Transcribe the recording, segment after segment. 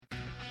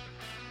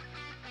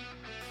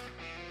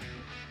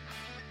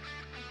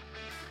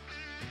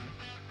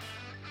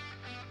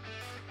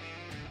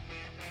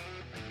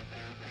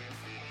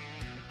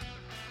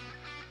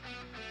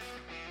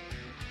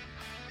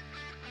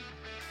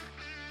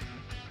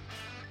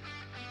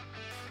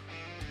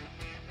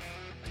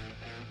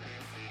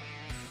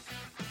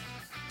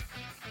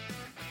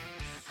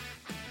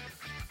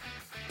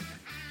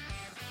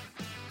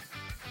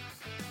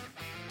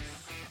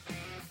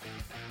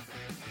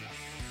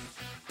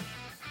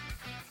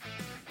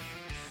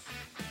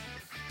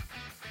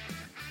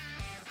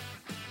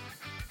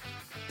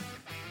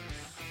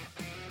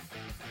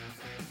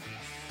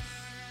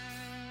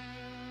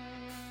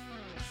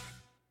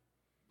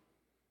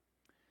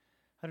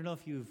I don't know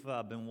if you've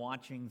been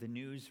watching the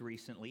news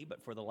recently,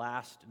 but for the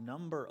last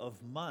number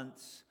of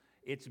months,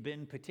 it's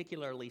been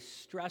particularly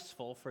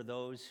stressful for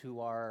those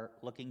who are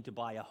looking to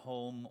buy a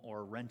home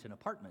or rent an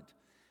apartment.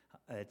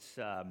 It's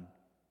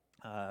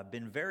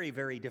been very,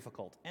 very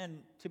difficult. And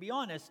to be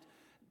honest,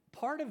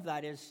 part of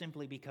that is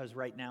simply because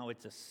right now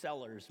it's a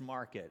seller's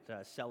market.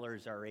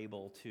 Sellers are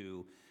able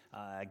to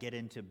get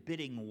into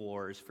bidding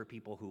wars for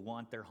people who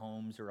want their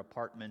homes or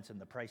apartments, and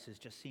the prices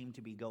just seem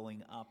to be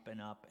going up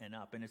and up and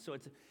up. And so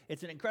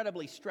it's an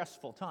incredibly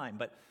stressful time.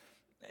 But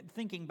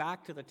thinking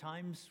back to the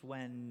times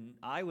when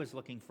I was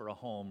looking for a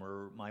home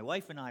or my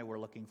wife and I were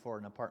looking for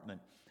an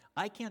apartment,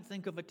 I can't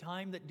think of a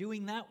time that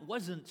doing that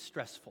wasn't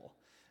stressful,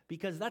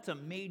 because that's a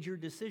major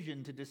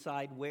decision to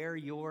decide where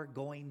you're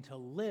going to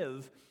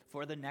live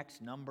for the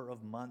next number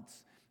of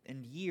months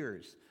and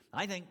years.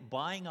 I think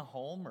buying a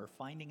home or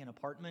finding an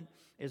apartment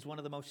is one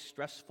of the most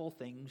stressful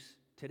things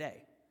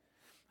today.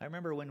 I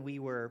remember when we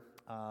were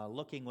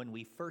when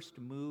we first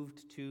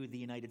moved to the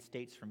United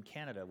States from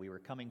Canada. We were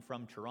coming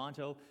from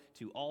Toronto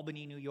to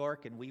Albany, New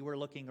York, and we were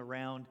looking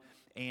around,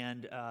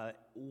 and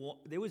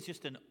there was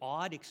just an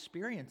odd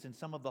experience in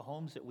some of the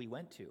homes that we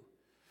went to.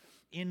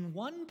 In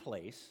one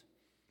place,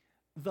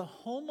 the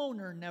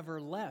homeowner never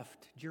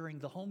left during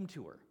the home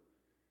tour.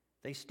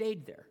 They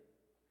stayed there.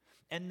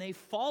 And they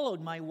followed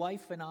my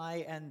wife and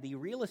I and the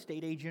real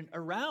estate agent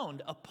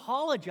around,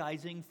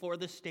 apologizing for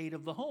the state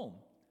of the home,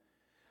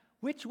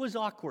 which was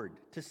awkward,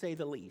 to say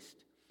the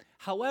least.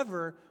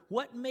 However,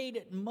 what made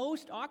it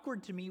most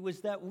awkward to me was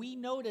that we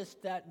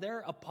noticed that their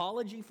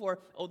apology for,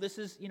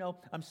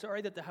 I'm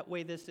sorry that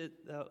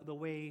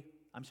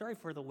I'm sorry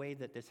for the way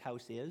that this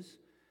house is.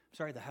 I'm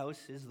sorry the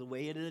house is the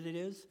way that it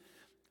is.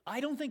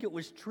 I don't think it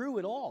was true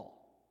at all.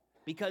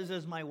 Because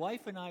as my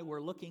wife and I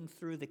were looking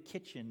through the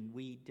kitchen,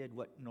 we did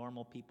what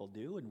normal people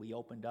do, and we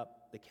opened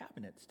up the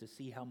cabinets to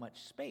see how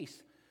much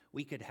space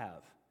we could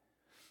have.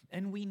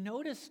 And we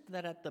noticed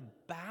that at the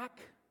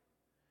back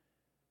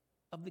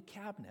of the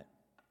cabinet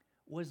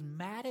was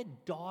matted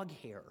dog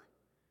hair.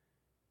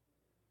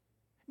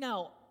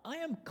 Now, I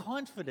am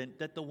confident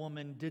that the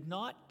woman did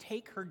not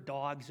take her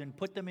dogs and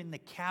put them in the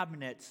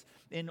cabinets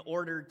in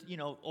order,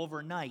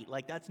 overnight.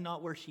 Like, that's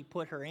not where she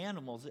put her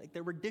animals. Like,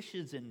 there were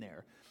dishes in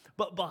there.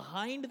 But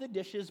behind the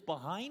dishes,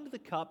 behind the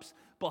cups,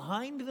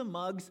 behind the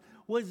mugs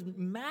was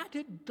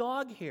matted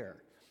dog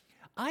hair.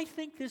 I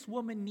think this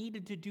woman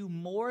needed to do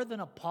more than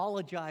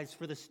apologize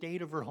for the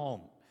state of her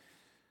home.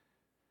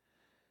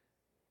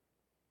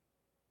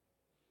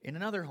 In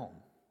another home,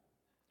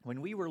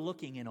 when we were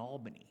looking in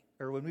Albany,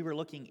 or when we were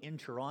looking in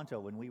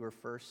Toronto when we were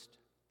first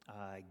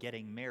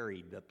getting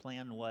married, the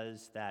plan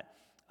was that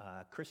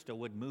Krista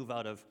would move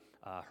out of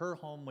her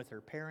home with her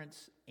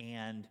parents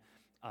and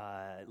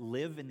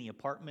live in the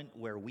apartment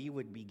where we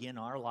would begin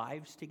our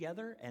lives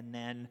together. And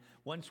then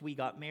once we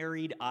got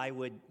married, I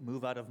would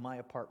move out of my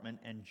apartment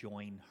and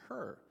join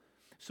her.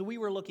 So we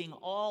were looking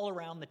all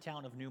around the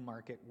town of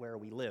Newmarket where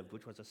we lived,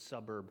 which was a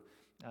suburb,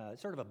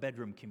 sort of a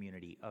bedroom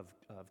community of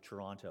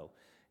Toronto.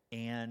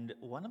 And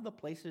one of the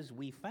places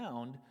we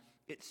found,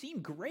 it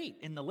seemed great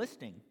in the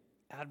listing.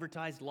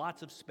 Advertised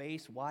lots of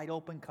space, wide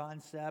open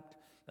concept,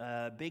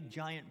 big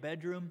giant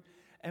bedroom.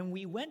 And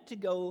we went to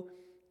go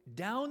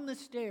down the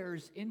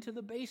stairs into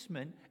the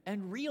basement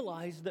and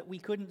realized that we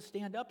couldn't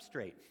stand up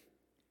straight.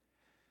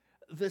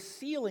 The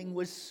ceiling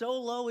was so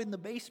low in the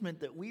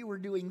basement that we were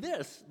doing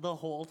this the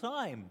whole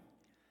time.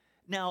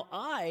 Now,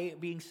 I,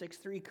 being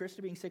 6'3",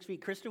 Krista being 6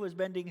 feet, Krista was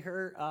bending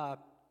her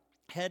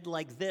head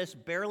like this,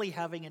 barely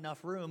having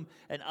enough room,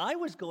 and I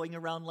was going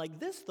around like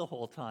this the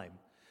whole time.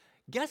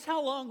 Guess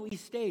how long we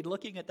stayed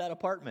looking at that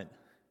apartment?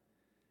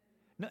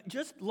 No,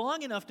 just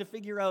long enough to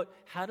figure out,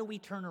 how do we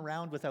turn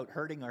around without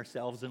hurting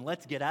ourselves, and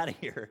let's get out of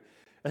here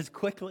as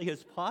quickly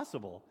as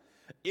possible.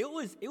 It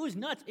was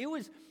nuts. It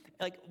was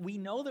like, we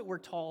know that we're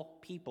tall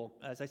people.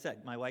 As I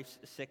said, my wife's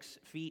 6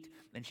 feet,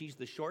 and she's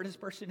the shortest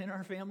person in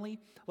our family.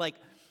 Like,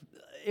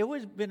 it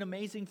was been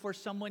amazing for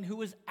someone who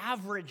was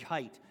average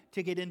height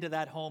to get into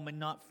that home and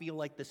not feel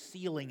like the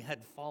ceiling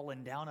had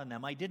fallen down on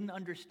them. I didn't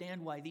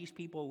understand why these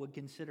people would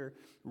consider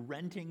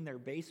renting their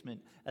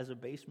basement as a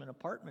basement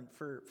apartment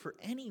for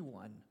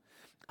anyone.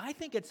 I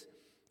think it's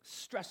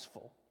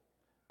stressful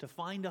to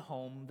find a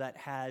home that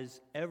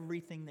has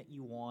everything that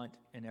you want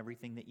and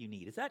everything that you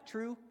need. Is that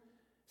true?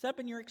 Has that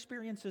been your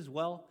experience as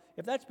well?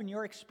 If that's been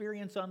your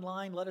experience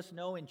online, let us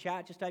know in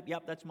chat. Just type,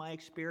 "Yep, that's my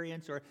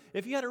experience." Or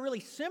if you had a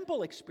really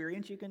simple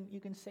experience, you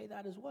can say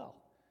that as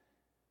well.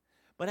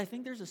 But I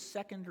think there's a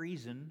second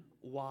reason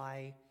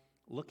why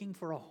looking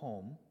for a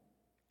home,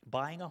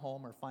 buying a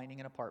home or finding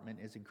an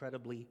apartment is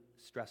incredibly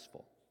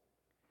stressful.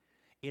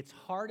 It's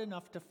hard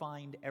enough to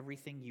find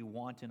everything you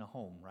want in a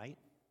home, right?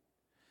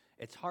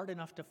 It's hard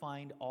enough to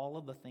find all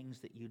of the things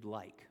that you'd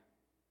like.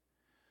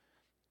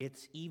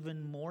 It's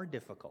even more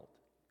difficult.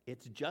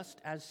 It's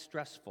just as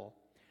stressful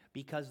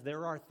because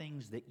there are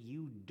things that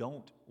you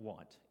don't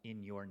want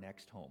in your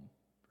next home,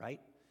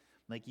 right?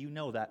 Like,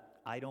 that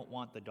I don't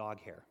want the dog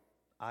hair.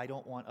 I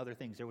don't want other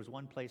things. There was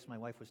one place my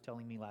wife was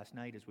telling me last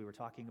night as we were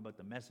talking about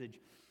the message,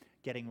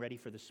 getting ready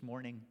for this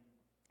morning.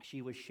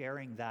 she was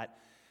sharing that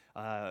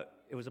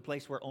it was a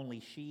place where only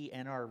she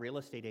and our real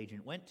estate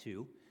agent went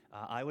to.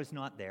 I was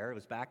not there. It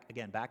was back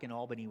in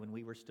Albany when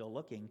we were still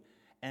looking.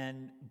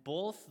 And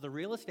both the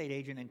real estate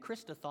agent and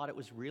Krista thought it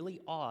was really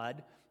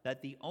odd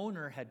that the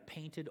owner had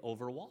painted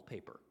over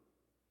wallpaper.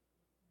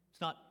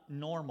 It's not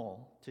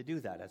normal to do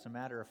that. As a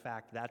matter of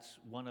fact, that's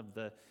one of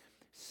the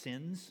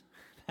sins.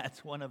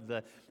 That's one of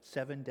the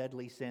 7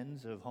 deadly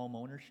sins of home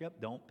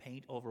ownership. Don't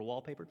paint over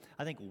wallpaper.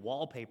 I think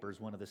wallpaper is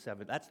one of the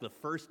 7. That's the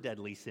first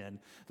deadly sin.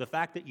 The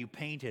fact that you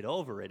painted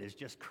over it is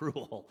just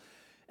cruel.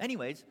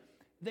 Anyways,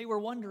 they were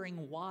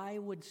wondering, why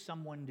would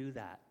someone do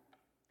that?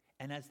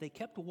 And as they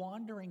kept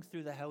wandering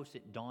through the house,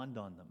 it dawned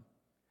on them.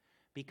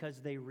 Because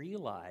they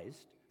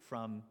realized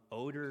from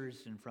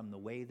odors and from the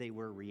way they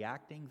were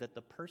reacting that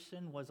the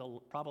person was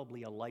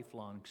probably a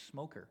lifelong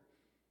smoker.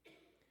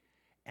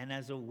 And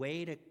as a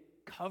way to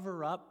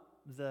cover up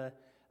the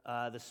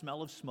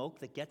smell of smoke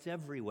that gets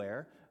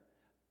everywhere,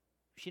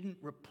 she didn't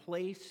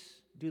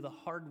do the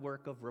hard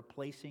work of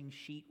replacing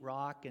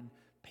sheetrock and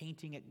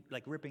painting it,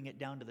 like ripping it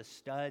down to the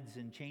studs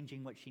and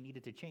changing what she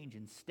needed to change.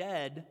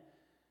 Instead,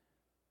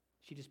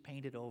 she just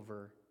painted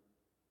over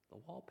the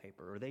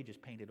wallpaper, or they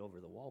just painted over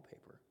the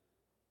wallpaper.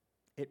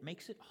 It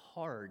makes it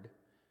hard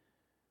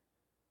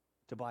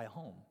to buy a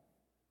home.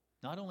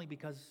 Not only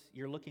because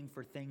you're looking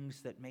for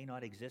things that may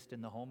not exist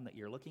in the home that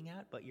you're looking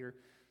at, but you're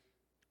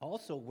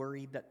also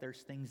worried that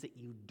there's things that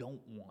you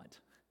don't want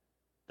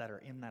that are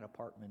in that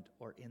apartment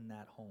or in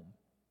that home.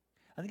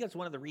 I think that's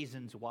one of the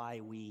reasons why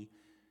we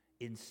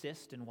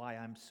insist and why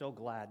I'm so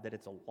glad that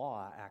it's a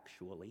law,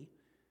 actually,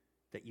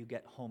 that you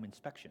get home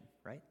inspection,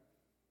 right?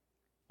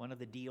 One of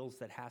the deals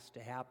that has to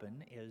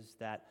happen is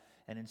that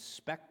an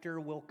inspector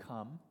will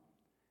come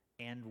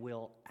and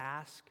will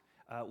ask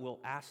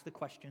the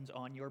questions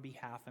on your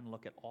behalf and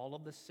look at all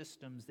of the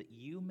systems that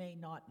you may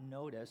not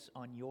notice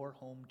on your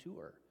home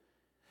tour.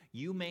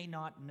 You may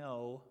not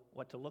know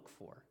what to look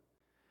for.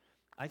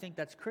 I think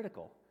that's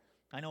critical.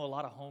 I know a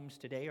lot of homes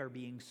today are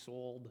being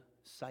sold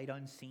sight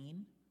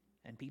unseen,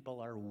 and people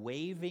are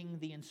waiving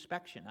the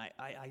inspection.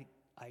 I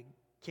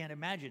can't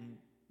imagine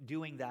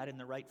doing that in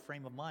the right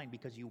frame of mind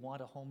because you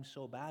want a home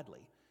so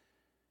badly.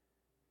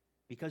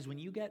 Because when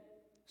you get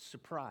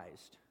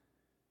surprised,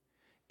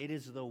 it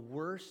is the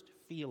worst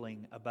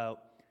feeling about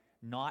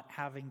not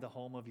having the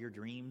home of your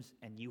dreams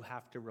and you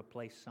have to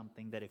replace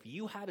something that if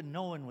you had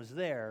known was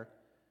there,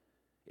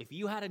 if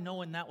you had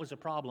known that was a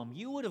problem,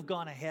 you would have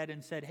gone ahead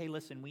and said, hey,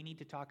 listen, we need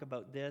to talk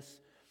about this.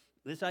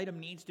 This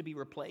item needs to be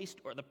replaced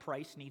or the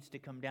price needs to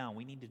come down.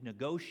 We need to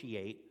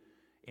negotiate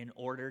in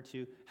order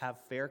to have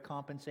fair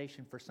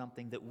compensation for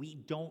something that we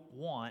don't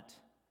want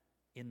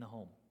in the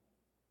home.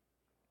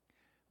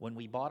 When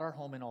we bought our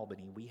home in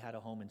Albany, we had a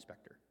home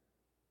inspector.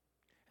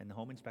 And the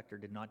home inspector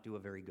did not do a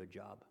very good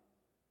job.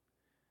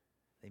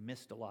 They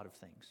missed a lot of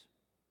things.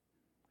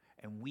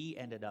 And we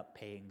ended up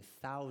paying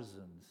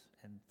thousands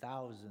and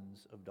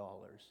thousands of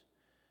dollars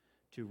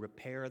to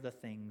repair the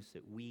things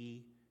that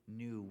we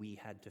knew we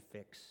had to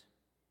fix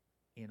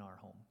in our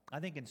home. I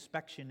think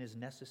inspection is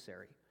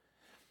necessary.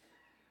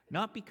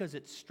 Not because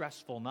it's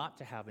stressful not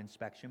to have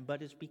inspection,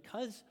 but it's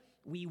because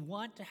we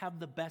want to have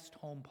the best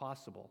home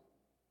possible.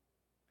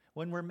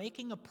 When we're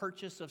making a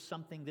purchase of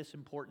something this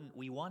important,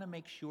 we want to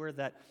make sure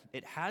that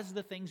it has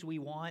the things we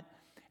want,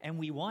 and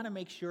we want to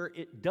make sure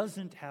it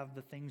doesn't have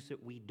the things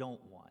that we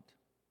don't want.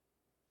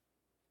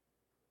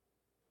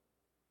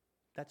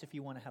 That's if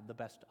you want to have the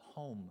best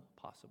home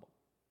possible.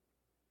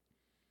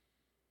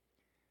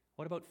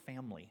 What about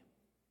family?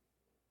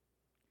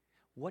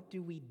 What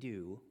do we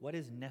do? What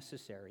is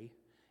necessary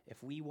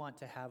if we want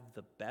to have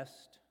the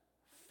best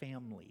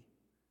family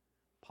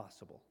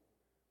possible?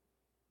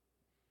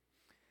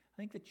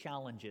 I think the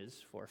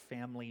challenges for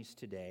families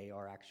today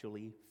are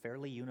actually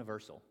fairly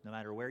universal, no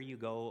matter where you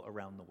go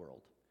around the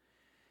world.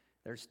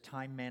 There's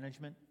time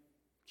management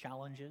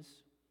challenges.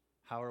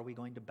 How are we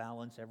going to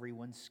balance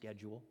everyone's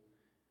schedule?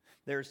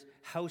 There's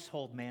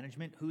household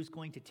management. Who's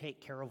going to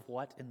take care of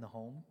what in the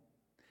home?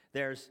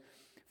 There's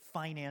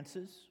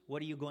finances.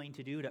 What are you going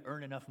to do to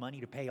earn enough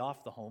money to pay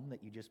off the home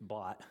that you just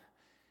bought?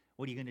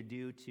 What are you going to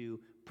do to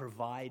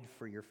provide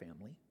for your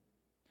family?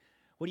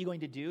 What are you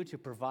going to do to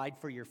provide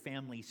for your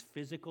family's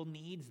physical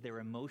needs, their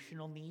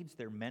emotional needs,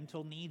 their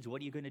mental needs?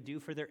 What are you going to do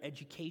for their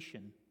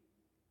education?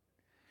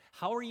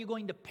 How are you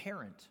going to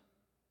parent?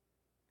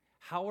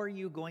 How are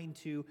you going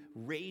to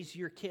raise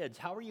your kids?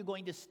 How are you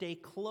going to stay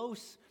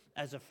close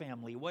as a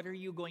family? What are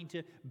you going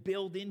to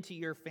build into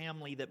your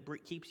family that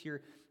keeps your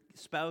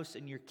spouse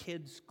and your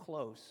kids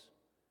close?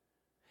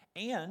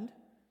 And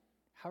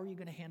how are you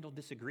going to handle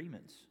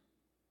disagreements?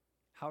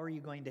 How are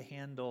you going to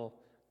handle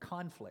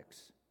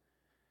conflicts?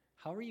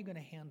 How are you going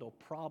to handle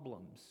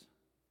problems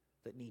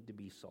that need to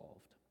be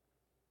solved?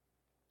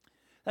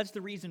 That's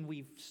the reason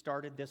we've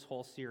started this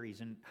whole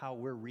series and how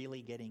we're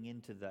really getting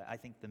into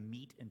the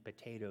meat and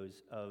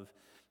potatoes of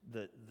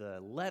the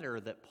letter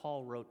that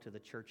Paul wrote to the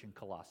church in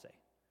Colossae.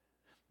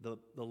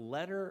 The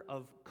letter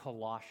of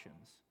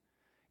Colossians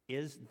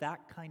is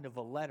that kind of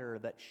a letter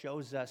that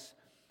shows us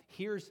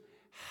here's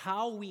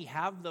how we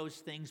have those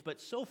things, but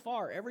so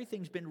far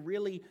everything's been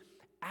really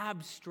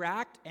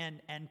abstract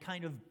and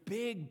kind of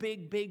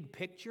big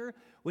picture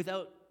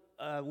without,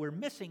 we're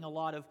missing a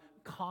lot of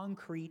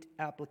concrete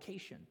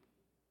application.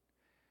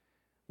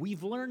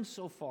 We've learned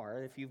so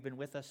far, if you've been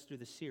with us through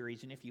the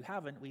series, and if you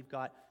haven't, we've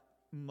got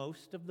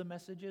most of the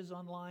messages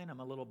online.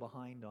 I'm a little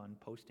behind on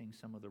posting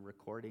some of the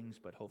recordings,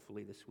 but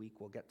hopefully this week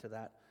we'll get to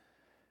that.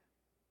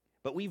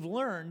 But we've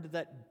learned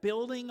that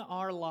building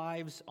our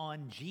lives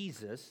on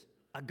Jesus,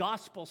 a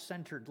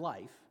gospel-centered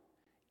life,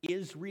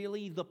 is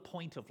really the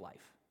point of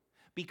life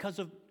because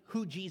of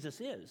who Jesus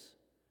is.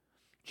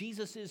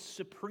 Jesus is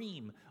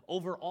supreme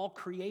over all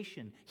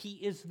creation. He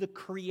is the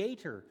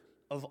creator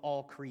of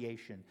all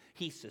creation.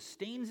 He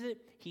sustains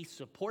it, he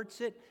supports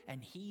it,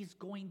 and he's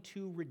going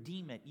to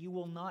redeem it. You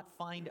will not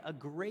find a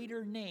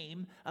greater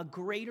name, a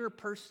greater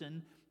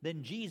person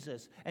than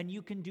Jesus, and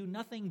you can do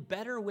nothing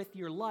better with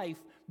your life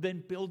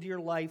than build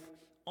your life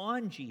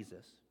on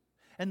Jesus.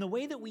 And the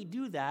way that we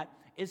do that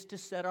is to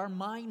set our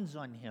minds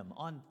on him,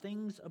 on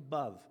things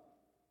above,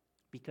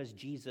 because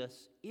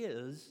Jesus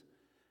is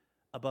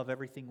above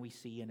everything we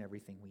see and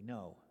everything we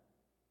know.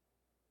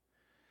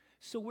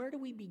 So where do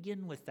we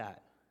begin with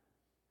that?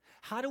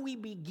 How do we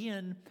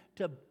begin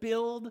to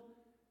build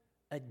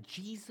a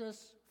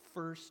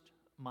Jesus-first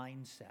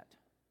mindset?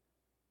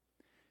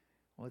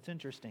 Well, it's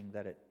interesting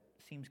that it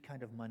seems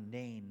kind of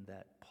mundane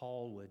that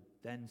Paul would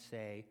then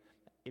say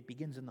it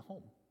begins in the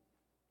home.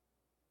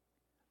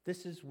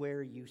 This is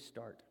where you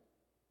start.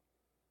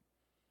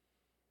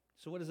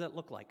 So what does that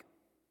look like?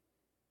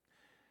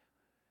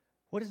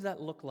 What does that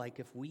look like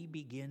if we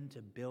begin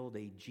to build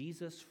a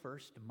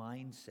Jesus-first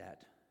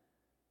mindset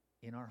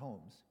in our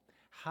homes?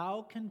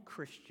 How can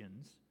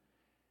Christians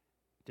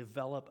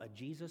develop a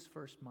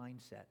Jesus-first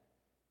mindset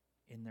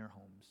in their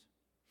homes?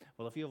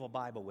 Well, if you have a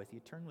Bible with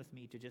you, turn with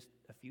me to just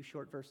a few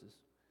short verses.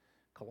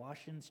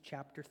 Colossians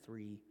chapter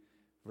 3,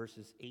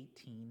 verses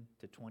 18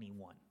 to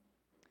 21.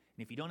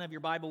 And if you don't have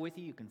your Bible with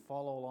you, you can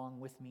follow along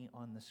with me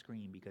on the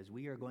screen because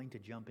we are going to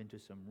jump into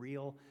some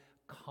real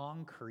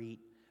concrete,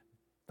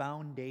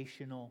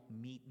 foundational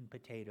meat and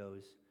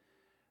potatoes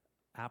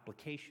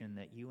application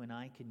that you and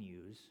I can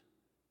use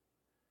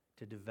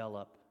to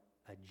develop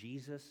a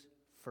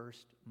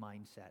Jesus-first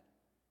mindset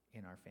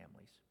in our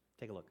families.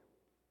 Take a look.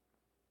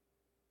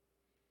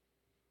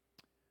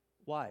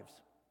 Wives,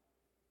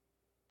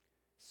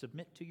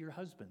 submit to your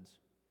husbands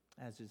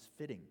as is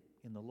fitting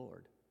in the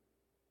Lord.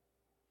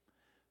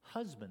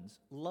 Husbands,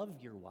 love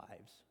your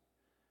wives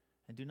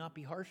and do not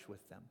be harsh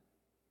with them.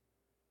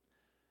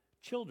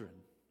 Children,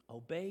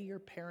 obey your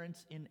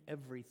parents in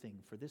everything,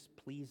 for this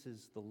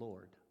pleases the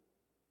Lord.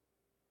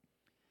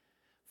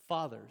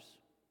 Fathers,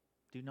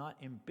 do not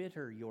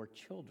embitter your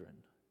children,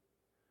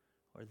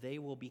 or they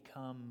will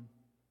become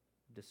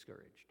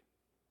discouraged.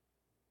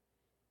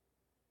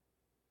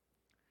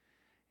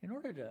 In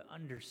order to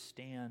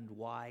understand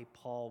why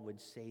Paul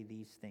would say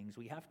these things,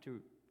 we have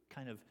to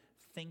kind of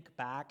think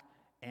back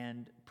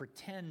and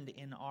pretend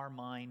in our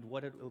mind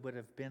what it would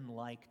have been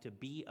like to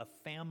be a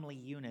family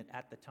unit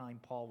at the time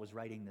Paul was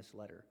writing this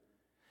letter.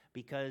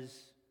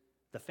 Because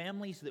the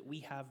families that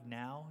we have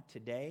now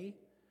today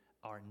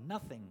are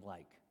nothing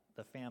like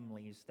the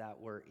families that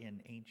were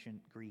in ancient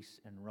Greece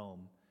and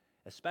Rome,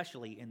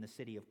 especially in the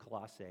city of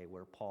Colossae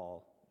where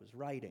Paul was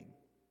writing.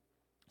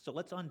 So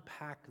let's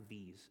unpack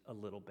these a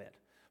little bit.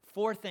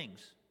 4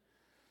 things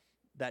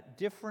that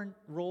different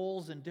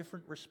roles and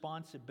different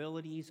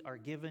responsibilities are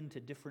given to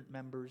different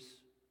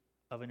members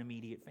of an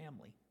immediate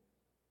family.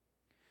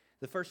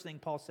 The first thing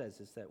Paul says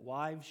is that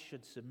wives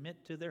should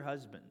submit to their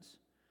husbands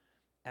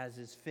as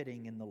is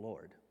fitting in the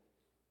Lord.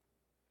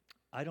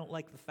 I don't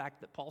like the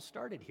fact that Paul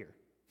started here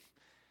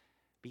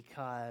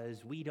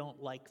because we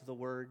don't like the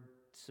word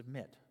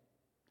submit.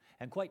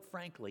 And quite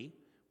frankly,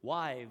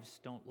 wives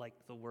don't like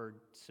the word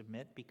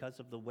submit because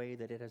of the way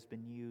that it has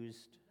been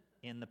used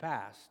in the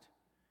past.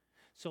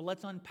 So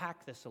let's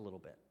unpack this a little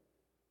bit.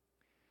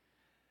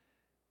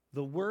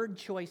 The word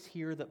choice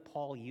here that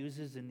Paul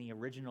uses in the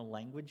original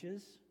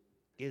languages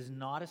is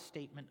not a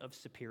statement of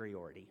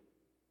superiority.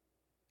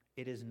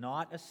 It is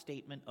not a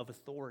statement of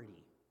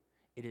authority.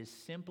 It is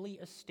simply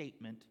a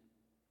statement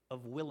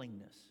of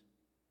willingness.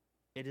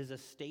 It is a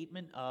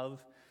statement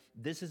of,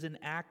 this is an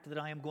act that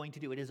I am going to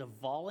do. It is a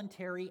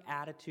voluntary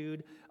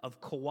attitude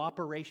of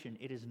cooperation.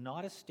 It is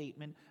not a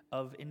statement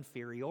of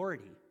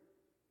inferiority.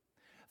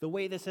 The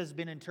way this has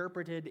been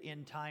interpreted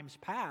in times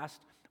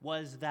past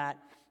was that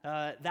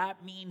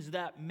that means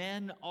that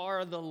men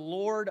are the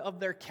lord of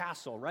their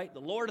castle, right? The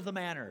lord of the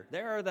manor.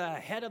 They're the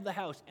head of the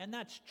house. And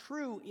that's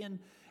true in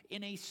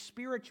a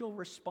spiritual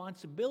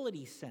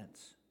responsibility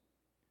sense.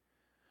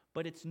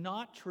 But it's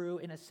not true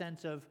in a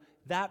sense of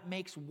that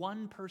makes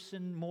one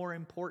person more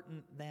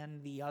important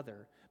than the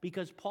other.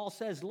 Because Paul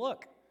says,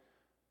 look,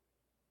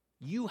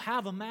 you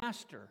have a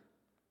master.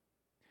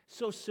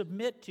 So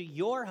submit to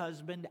your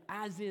husband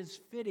as is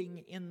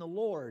fitting in the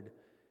Lord.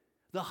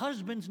 The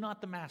husband's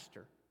not the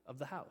master of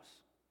the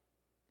house.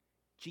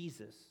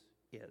 Jesus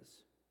is.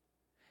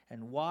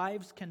 And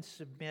wives can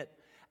submit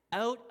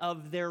out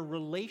of their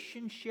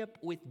relationship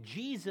with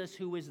Jesus,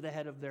 who is the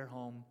head of their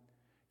home,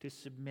 to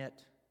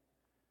submit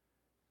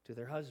to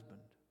their husband.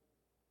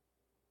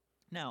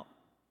 Now,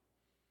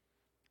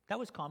 that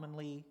was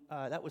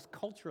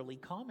culturally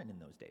common in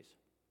those days.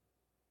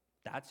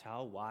 That's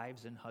how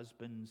wives and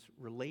husbands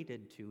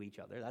related to each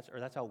other.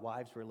 That's how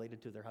wives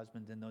related to their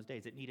husbands in those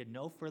days. It needed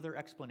no further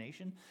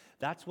explanation.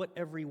 That's what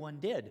everyone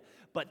did.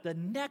 But the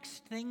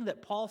next thing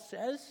that Paul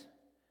says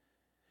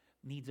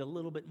needs a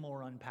little bit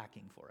more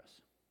unpacking for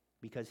us,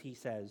 because he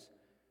says,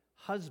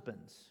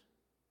 husbands,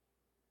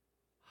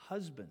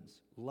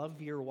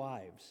 love your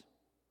wives,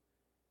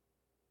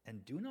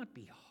 and do not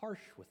be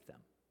harsh with them.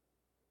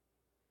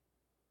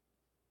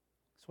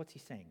 So what's he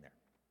saying there?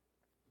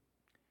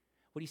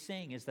 What he's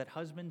saying is that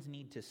husbands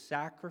need to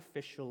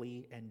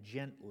sacrificially and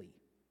gently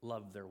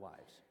love their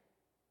wives.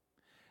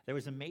 There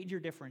was a major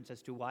difference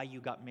as to why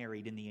you got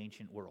married in the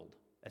ancient world,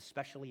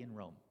 especially in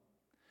Rome.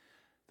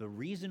 The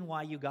reason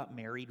why you got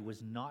married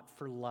was not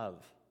for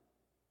love.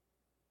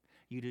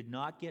 You did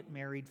not get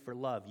married for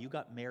love. You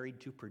got married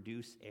to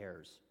produce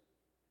heirs.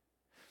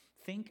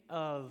 Think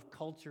of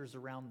cultures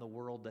around the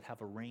world that have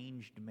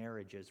arranged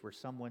marriages where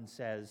someone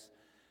says,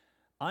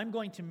 I'm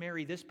going to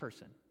marry this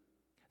person.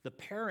 The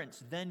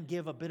parents then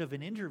give a bit of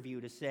an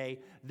interview to say,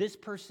 this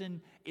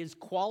person is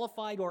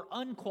qualified or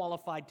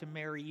unqualified to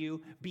marry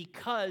you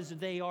because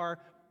they are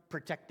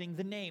protecting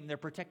the name. They're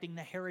protecting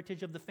the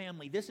heritage of the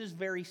family. This is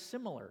very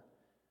similar.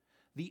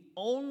 The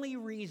only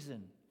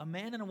reason a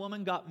man and a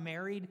woman got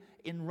married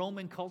in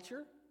Roman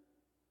culture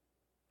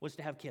was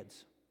to have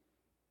kids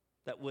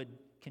that would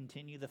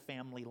continue the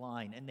family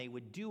line. And they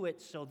would do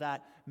it so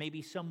that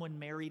maybe someone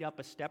married up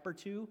a step or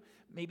two,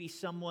 maybe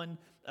someone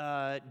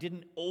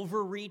didn't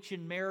overreach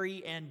and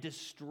marry and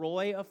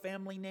destroy a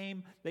family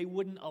name. They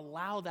wouldn't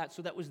allow that.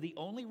 So that was the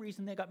only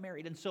reason they got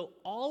married. And so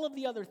all of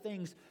the other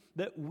things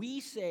that we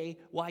say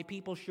why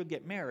people should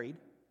get married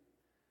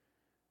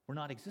were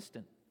not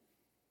existent.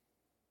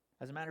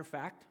 As a matter of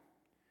fact,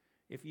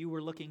 if you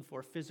were looking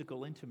for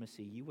physical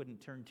intimacy, you wouldn't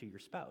turn to your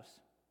spouse.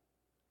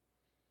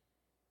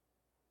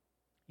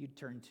 You'd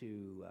turn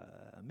to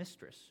a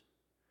mistress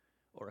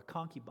or a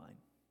concubine,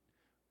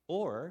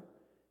 or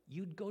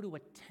you'd go to a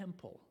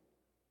temple.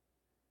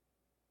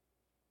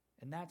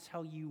 And that's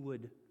how you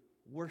would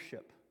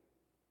worship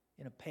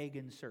in a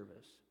pagan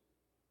service.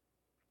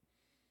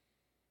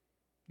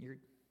 Your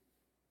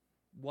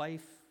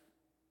wife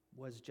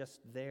was just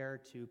there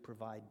to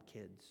provide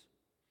kids.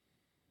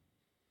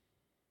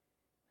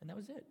 And that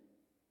was it.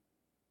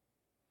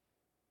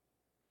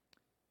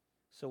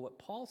 So what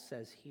Paul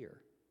says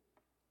here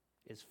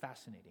is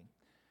fascinating.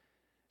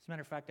 As a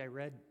matter of fact, I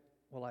read,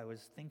 while I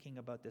was thinking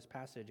about this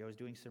passage, I was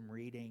doing some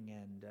reading,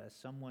 and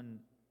someone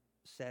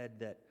said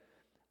that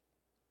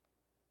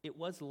it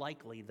was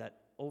likely that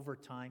over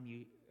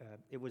time,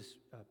 it was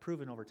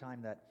proven over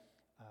time that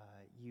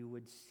you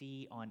would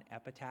see on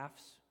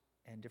epitaphs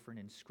and different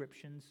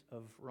inscriptions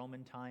of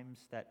Roman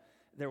times that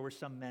there were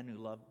some men who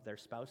loved their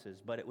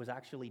spouses, but it was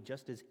actually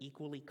just as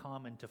equally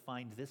common to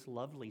find this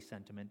lovely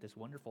sentiment, this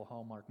wonderful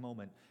hallmark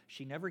moment.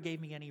 She never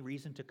gave me any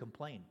reason to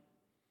complain.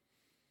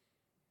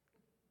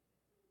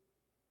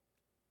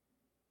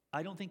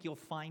 I don't think you'll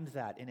find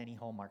that in any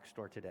Hallmark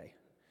store today.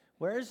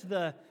 Where's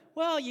the,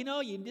 well, you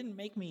didn't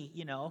make me,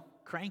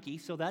 cranky,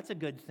 so that's a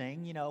good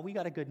thing. We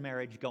got a good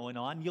marriage going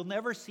on. You'll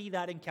never see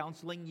that in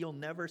counseling. You'll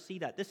never see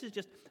that. This is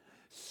just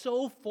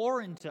so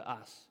foreign to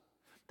us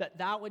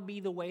that would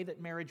be the way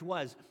that marriage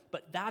was.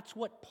 But that's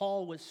what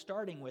Paul was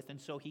starting with. And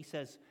so he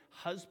says,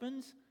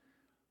 husbands,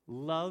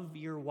 love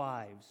your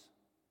wives,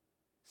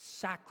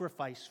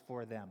 sacrifice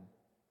for them,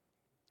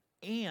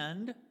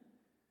 and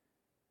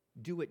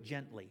do it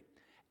gently.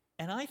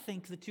 And I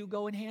think the two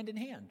go in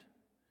hand.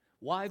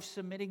 Wives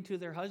submitting to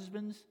their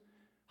husbands,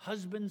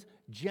 husbands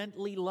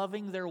gently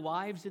loving their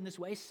wives in this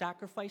way,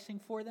 sacrificing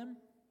for them.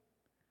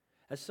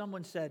 As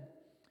someone said,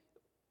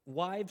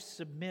 wives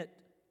submit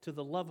to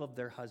the love of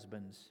their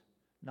husbands,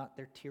 not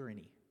their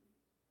tyranny.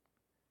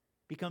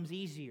 Becomes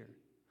easier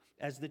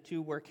as the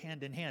two work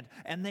hand in hand.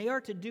 And they are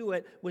to do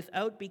it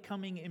without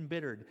becoming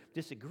embittered.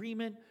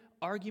 Disagreement,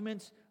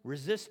 arguments,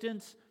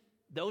 resistance,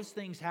 those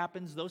things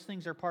happen. Those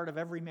things are part of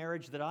every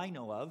marriage that I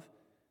know of.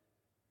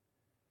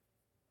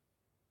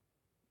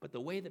 But the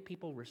way that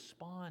people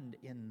respond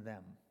in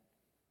them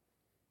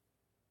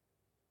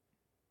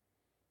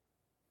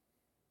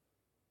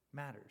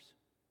matters.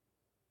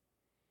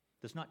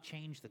 Does not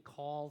change the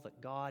call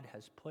that God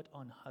has put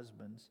on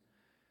husbands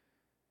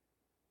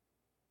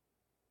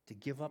to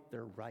give up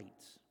their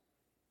rights,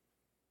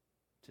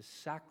 to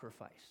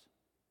sacrifice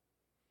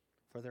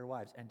for their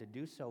wives, and to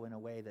do so in a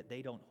way that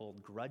they don't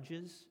hold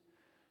grudges,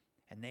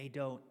 and they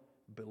don't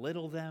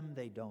belittle them,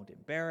 they don't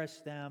embarrass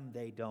them,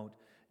 they don't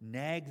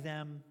nag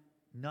them,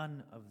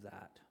 none of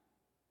that.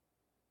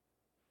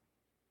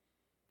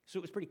 So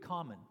it was pretty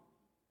common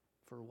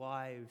for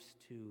wives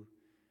to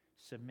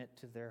submit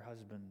to their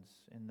husbands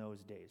in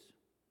those days.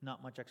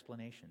 Not much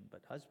explanation,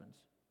 but husbands.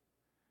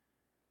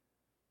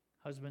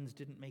 Husbands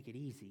didn't make it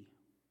easy.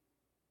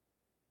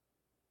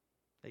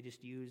 They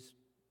just used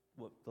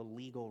what the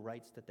legal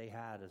rights that they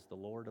had as the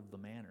lord of the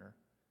manor,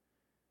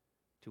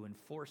 to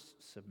enforce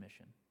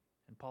submission.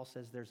 And Paul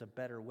says there's a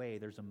better way.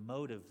 There's a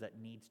motive that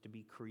needs to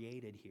be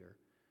created here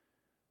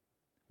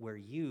where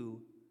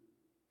you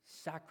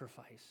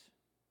sacrifice,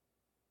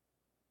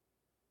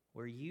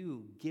 where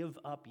you give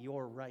up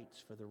your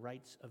rights for the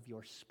rights of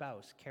your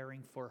spouse,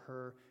 caring for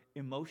her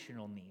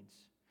emotional needs,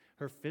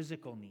 her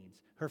physical needs,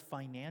 her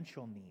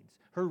financial needs,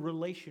 her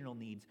relational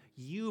needs.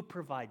 You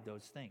provide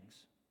those things.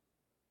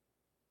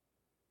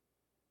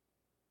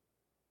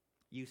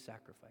 You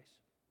sacrifice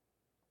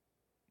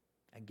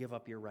and give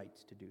up your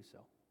rights to do so.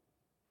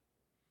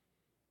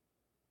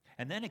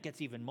 And then it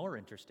gets even more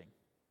interesting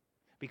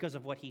because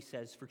of what he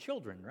says for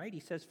children, right? He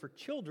says for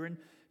children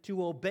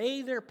to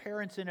obey their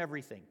parents in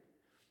everything.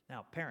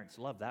 Now, parents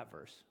love that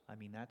verse. I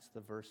mean, that's the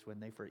verse when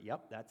they first,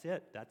 yep, that's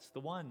it. That's the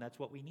one. That's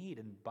what we need.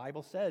 And the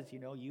Bible says,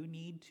 you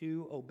need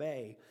to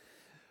obey.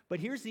 But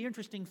here's the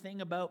interesting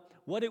thing about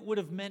what it would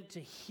have meant to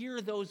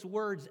hear those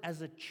words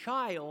as a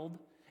child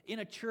in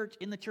a church,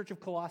 in the church of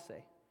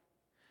Colossae.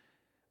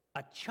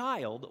 A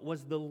child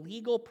was the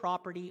legal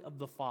property of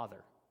the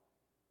father.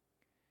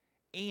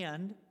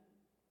 And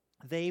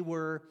they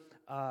were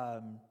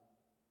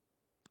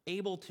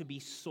able to be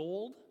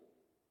sold.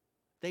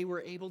 They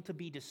were able to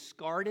be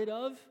discarded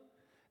of.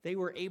 They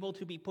were able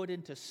to be put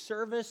into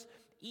service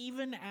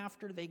even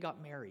after they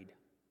got married.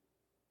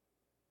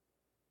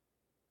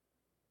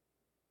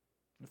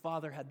 The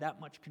father had that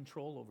much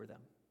control over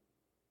them.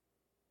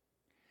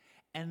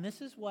 And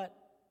this is what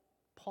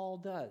Paul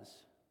does.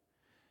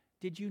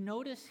 Did you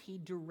notice he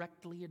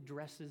directly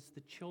addresses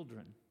the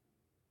children?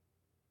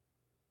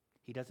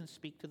 He doesn't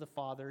speak to the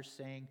fathers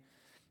saying,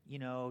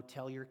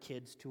 tell your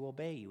kids to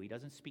obey you. He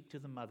doesn't speak to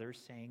the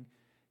mothers saying,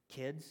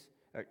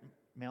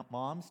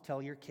 moms,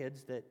 tell your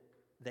kids that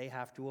they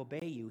have to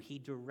obey you. He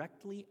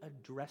directly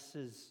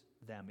addresses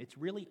them. It's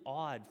really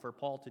odd for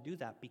Paul to do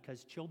that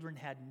because children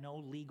had no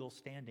legal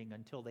standing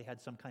until they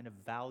had some kind of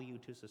value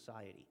to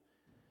society.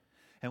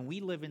 And we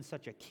live in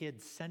such a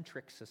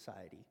kid-centric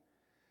society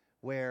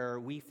where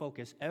we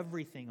focus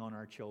everything on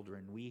our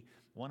children.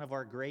 One of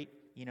our great,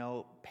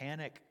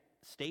 panic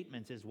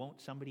statements is, won't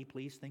somebody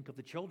please think of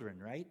the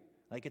children, right?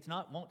 Like it's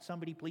not, won't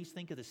somebody please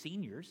think of the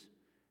seniors?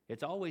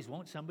 It's always,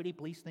 won't somebody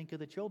please think of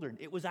the children?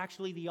 It was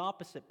actually the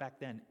opposite back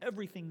then.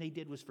 Everything they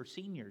did was for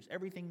seniors.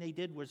 Everything they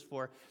did was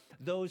for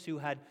those who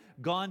had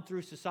gone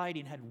through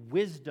society and had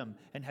wisdom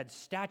and had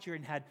stature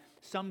and had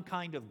some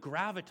kind of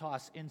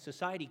gravitas in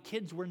society.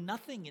 Kids were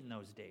nothing in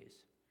those days.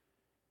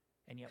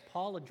 And yet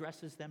Paul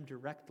addresses them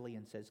directly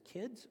and says,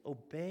 kids,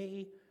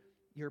 obey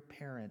your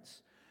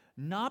parents.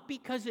 Not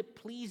because it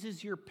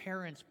pleases your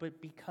parents,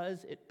 but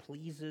because it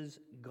pleases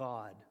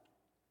God.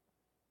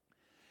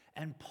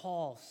 And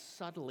Paul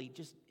subtly,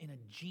 just in a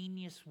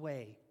genius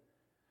way,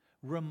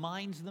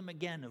 reminds them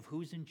again of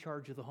who's in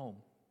charge of the home.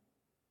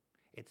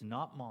 It's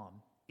not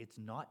mom, it's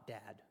not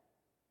dad,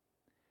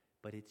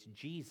 but it's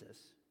Jesus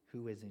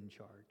who is in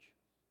charge.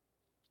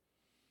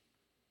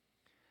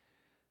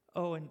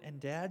 Oh, and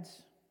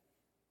dads,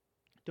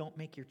 don't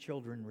make your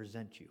children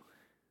resent you.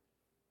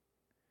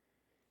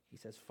 He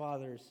says,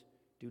 fathers,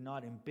 do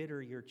not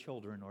embitter your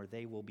children or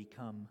they will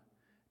become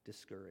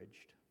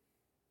discouraged.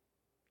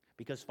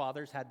 Because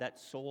fathers had that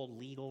sole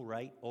legal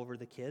right over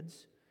the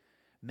kids,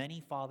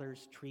 many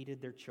fathers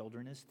treated their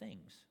children as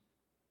things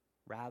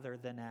rather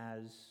than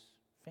as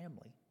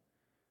family.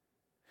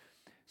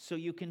 So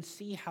you can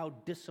see how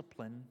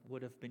discipline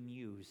would have been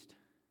used,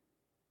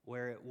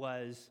 where it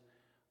was,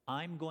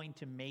 I'm going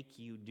to make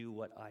you do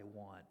what I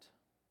want.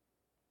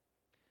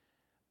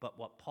 But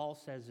what Paul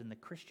says in the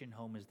Christian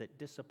home is that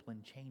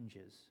discipline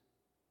changes.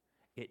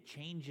 It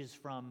changes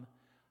from,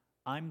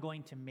 I'm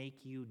going to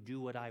make you do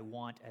what I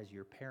want as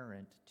your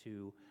parent,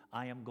 to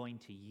I am going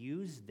to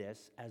use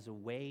this as a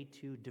way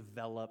to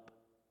develop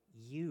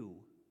you.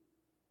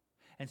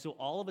 And so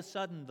all of a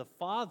sudden, the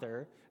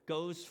father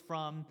goes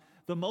from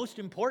the most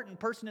important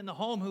person in the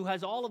home who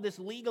has all of this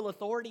legal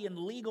authority and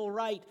legal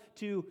right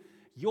to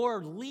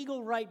your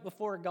legal right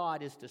before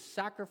God is to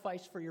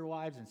sacrifice for your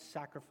wives and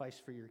sacrifice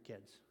for your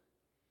kids.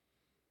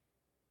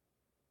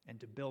 And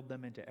to build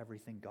them into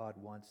everything God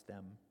wants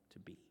them to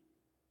be.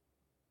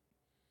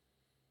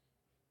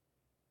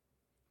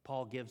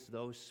 Paul gives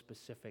those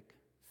specific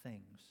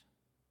things.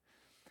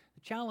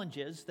 The challenge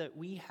is that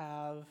we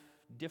have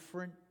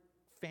different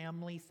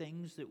family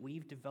things that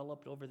we've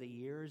developed over the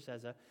years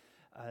as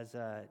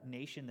a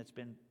nation that's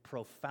been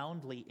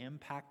profoundly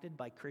impacted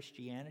by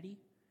Christianity.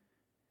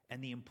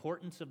 And the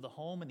importance of the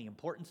home and the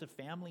importance of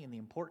family and the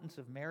importance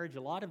of marriage.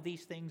 A lot of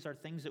these things are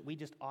things that we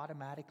just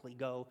automatically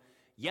go,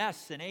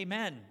 yes and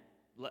amen.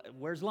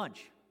 Where's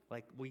lunch?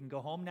 Like, we can go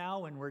home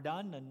now and we're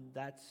done, and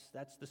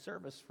that's the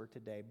service for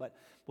today. But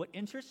what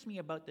interests me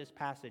about this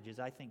passage is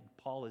I think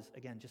Paul is,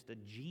 again, just a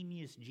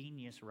genius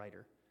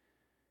writer.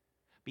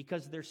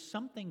 Because there's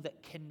something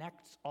that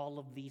connects all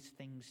of these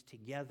things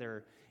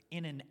together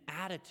in an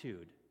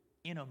attitude,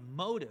 in a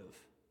motive,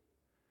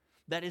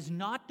 that is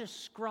not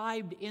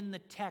described in the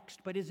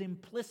text, but is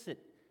implicit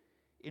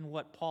in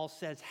what Paul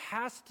says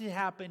has to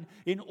happen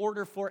in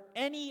order for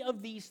any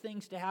of these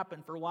things to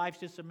happen. For wives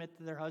to submit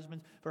to their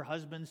husbands, for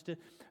husbands to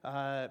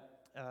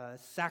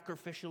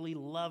sacrificially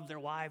love their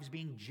wives,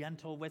 being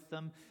gentle with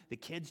them, the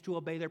kids to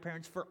obey their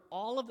parents. For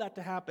all of that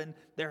to happen,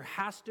 there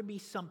has to be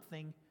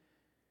something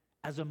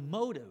as a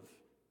motive.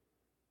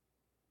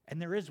 And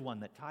there is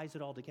one that ties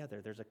it all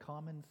together. There's a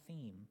common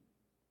theme.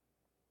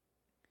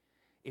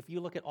 If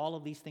you look at all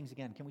of these things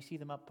again, can we see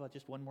them up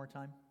just one more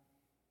time?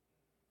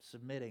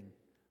 Submitting,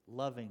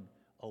 loving,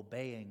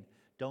 obeying,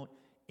 don't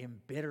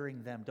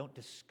embittering them, don't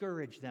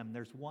discourage them.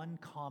 There's one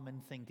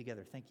common thing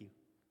together. Thank you.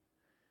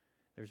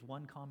 There's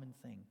one common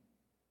thing,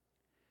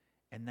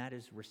 and that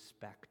is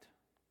respect.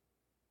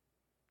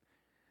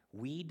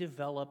 We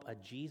develop a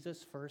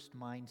Jesus-first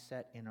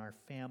mindset in our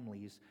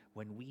families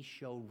when we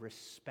show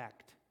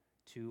respect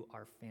to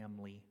our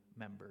family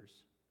members.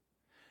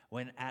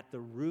 When at the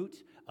root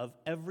of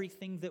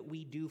everything that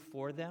we do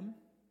for them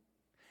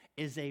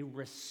is a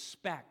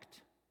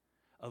respect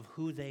of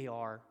who they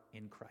are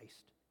in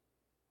Christ.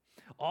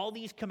 All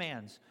these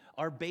commands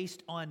are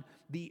based on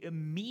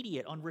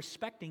on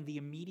respecting the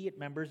immediate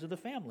members of the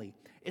family.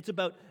 It's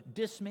about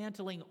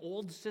dismantling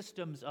old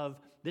systems of,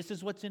 this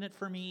is what's in it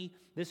for me,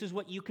 this is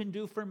what you can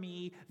do for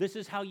me, this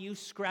is how you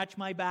scratch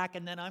my back,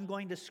 and then I'm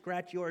going to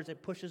scratch yours.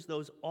 It pushes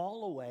those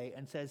all away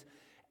and says,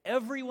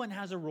 everyone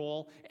has a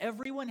role,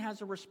 everyone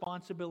has a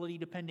responsibility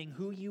depending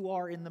who you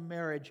are in the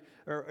marriage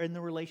or in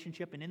the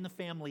relationship and in the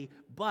family,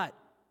 but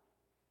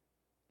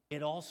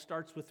it all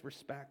starts with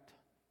respect.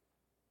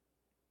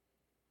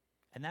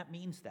 And that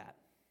means that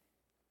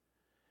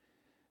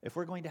if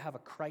we're going to have a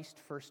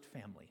Christ-first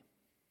family,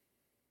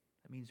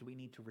 that means we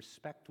need to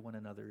respect one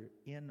another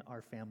in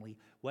our family,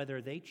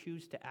 whether they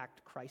choose to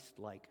act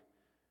Christ-like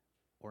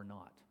or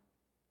not.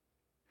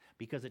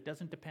 Because it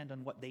doesn't depend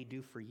on what they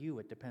do for you,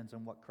 it depends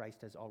on what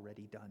Christ has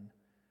already done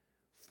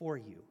for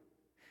you.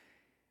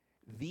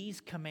 These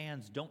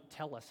commands don't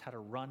tell us how to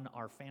run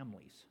our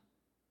families.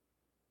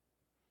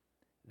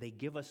 They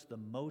give us the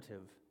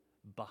motive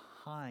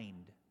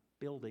behind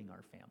building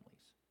our families.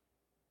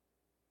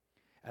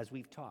 As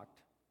we've talked,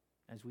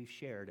 as we've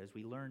shared, as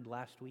we learned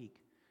last week,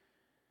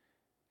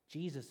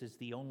 Jesus is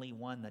the only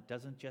one that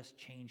doesn't just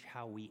change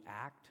how we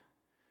act,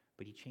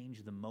 but he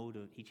changes the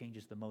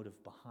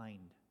motive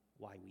behind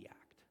why we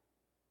act.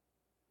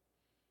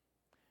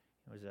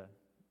 It was a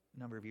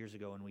number of years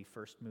ago when we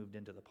first moved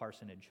into the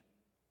parsonage,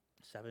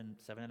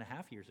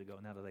 7.5 years ago,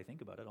 now that I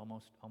think about it,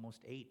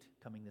 almost 8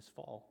 coming this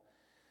fall.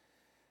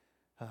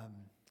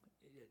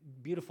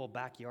 Beautiful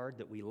backyard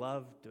that we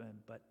loved,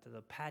 but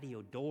the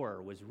patio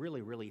door was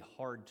really, really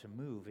hard to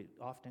move. It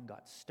often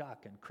got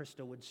stuck, and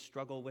Krista would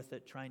struggle with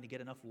it, trying to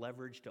get enough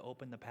leverage to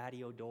open the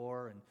patio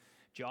door, and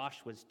Josh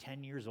was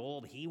 10 years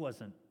old. He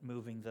wasn't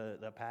moving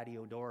the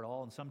patio door at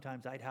all, and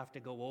sometimes I'd have to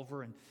go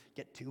over and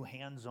get 2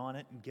 hands on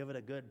it and give it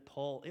a good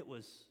pull. It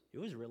was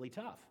really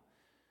tough.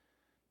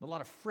 A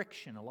lot of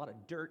friction, a lot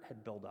of dirt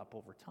had built up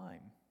over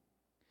time.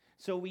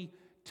 So we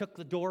took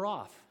the door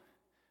off.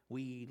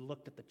 We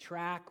looked at the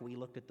track, we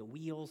looked at the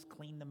wheels,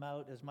 cleaned them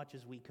out as much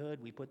as we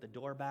could. We put the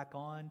door back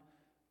on,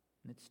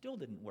 and it still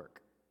didn't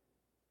work.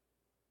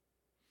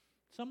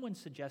 Someone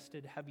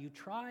suggested, have you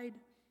tried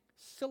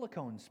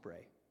silicone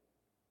spray?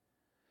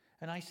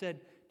 And I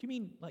said, do you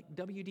mean like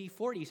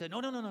WD-40? He said,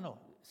 no,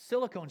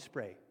 silicone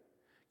spray.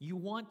 You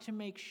want to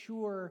make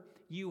sure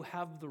you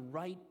have the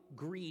right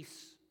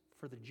grease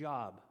for the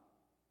job.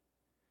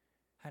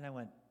 And I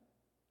went,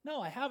 no,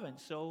 I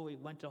haven't. So we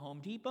went to Home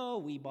Depot,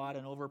 we bought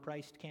an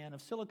overpriced can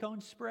of silicone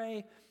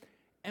spray,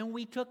 and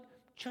we took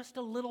just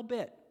a little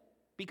bit,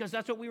 because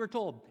that's what we were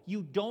told.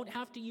 You don't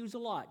have to use a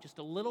lot, just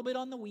a little bit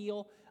on the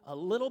wheel, a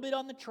little bit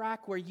on the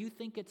track where you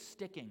think it's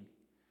sticking,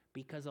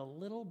 because a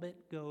little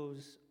bit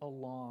goes a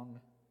long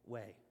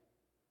way.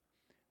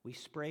 We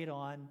spray it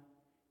on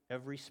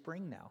every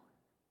spring now.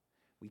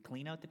 We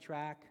clean out the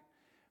track,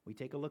 we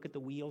take a look at the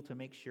wheel to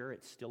make sure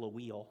it's still a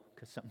wheel,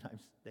 because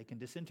sometimes they can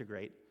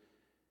disintegrate.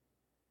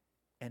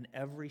 And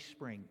every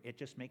spring, it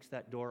just makes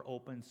that door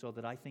open so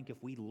that I think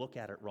if we look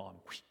at it wrong,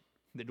 whoosh,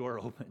 the door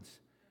opens.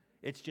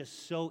 It's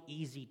just so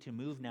easy to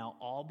move now,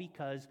 all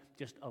because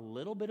just a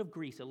little bit of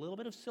grease, a little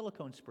bit of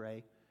silicone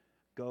spray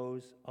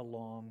goes a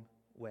long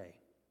way.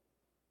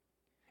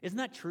 Isn't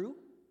that true?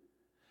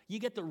 You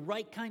get the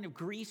right kind of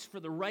grease for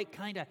the right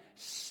kind of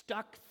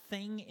stuck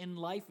thing in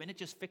life, and it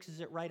just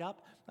fixes it right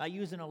up. I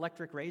use an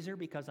electric razor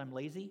because I'm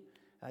lazy.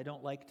 I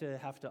don't like to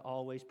have to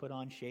always put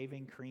on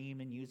shaving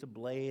cream and use a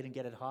blade and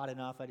get it hot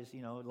enough. I just,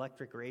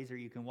 electric razor,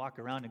 you can walk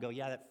around and go,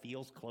 yeah, that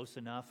feels close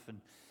enough.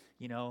 And,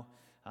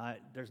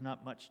 there's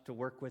not much to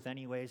work with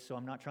anyways, so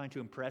I'm not trying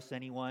to impress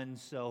anyone.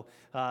 So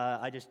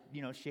I just,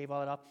 shave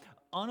all it off.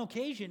 On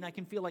occasion, I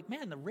can feel like,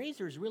 man, the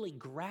razor is really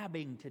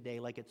grabbing today,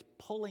 like it's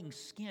pulling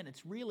skin.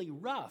 It's really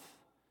rough.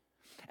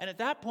 And at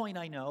that point,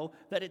 I know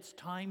that it's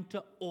time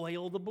to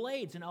oil the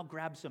blades, and I'll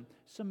grab some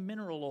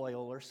mineral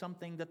oil or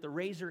something that the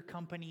razor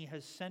company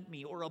has sent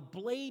me, or a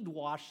blade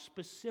wash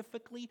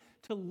specifically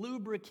to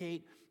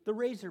lubricate the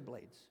razor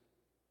blades.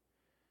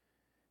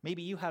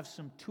 Maybe you have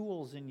some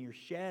tools in your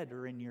shed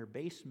or in your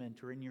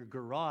basement or in your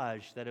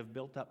garage that have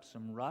built up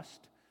some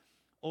rust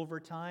over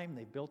time.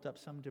 They've built up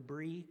some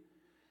debris.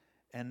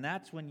 And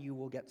that's when you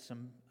will get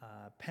some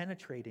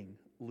penetrating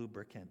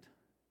lubricant,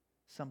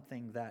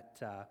 something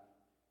that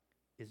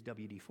is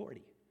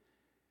WD-40,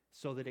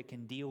 so that it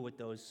can deal with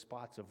those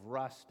spots of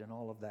rust and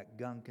all of that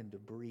gunk and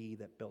debris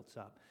that builds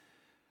up.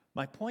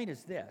 My point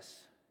is this: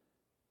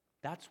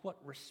 that's what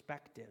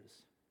respect is.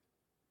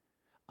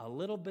 A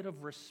little bit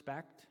of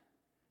respect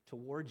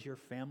towards your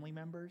family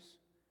members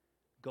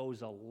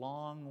goes a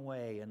long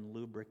way in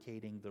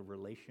lubricating the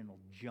relational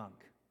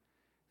junk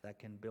that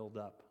can build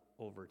up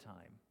over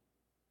time.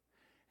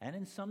 And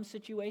in some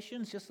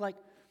situations, just like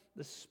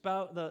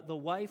the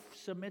wife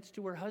submits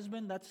to her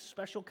husband, that's a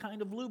special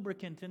kind of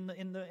lubricant in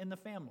the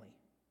family.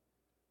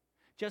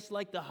 Just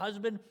like the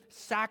husband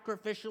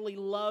sacrificially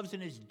loves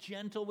and is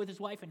gentle with his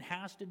wife and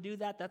has to do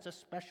that, that's a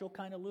special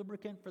kind of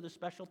lubricant for the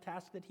special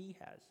task that he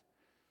has.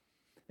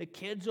 The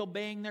kids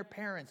obeying their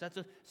parents, that's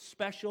a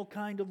special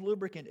kind of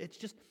lubricant. It's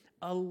just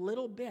a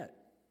little bit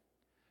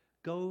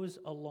goes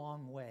a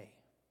long way.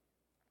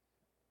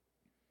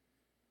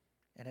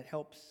 And it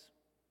helps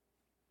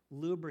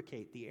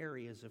lubricate the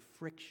areas of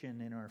friction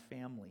in our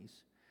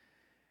families,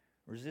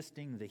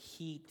 resisting the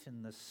heat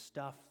and the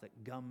stuff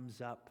that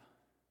gums up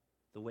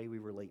the way we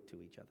relate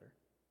to each other.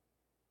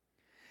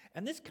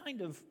 And this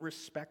kind of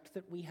respect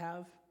that we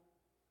have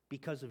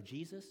because of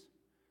Jesus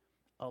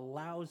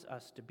allows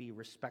us to be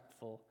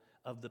respectful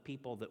of the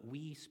people that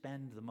we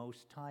spend the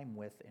most time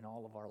with in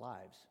all of our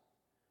lives.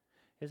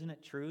 Isn't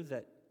it true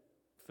that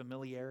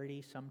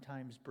familiarity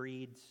sometimes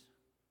breeds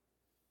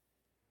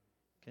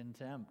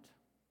contempt?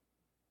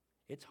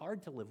 It's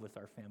hard to live with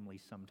our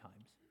families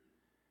sometimes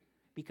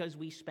because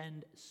we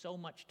spend so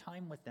much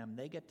time with them.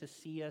 They get to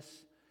see us,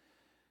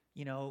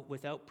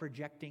 without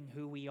projecting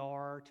who we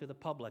are to the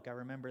public. I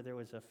remember there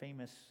was a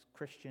famous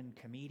Christian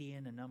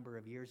comedian a number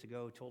of years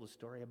ago who told a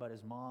story about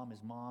his mom.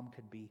 His mom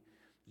could be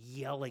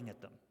yelling at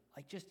them,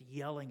 like just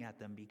yelling at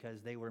them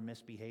because they were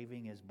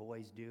misbehaving as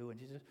boys do. And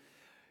she says,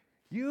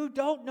 "You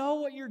don't know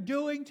what you're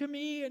doing to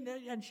me."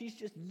 And she's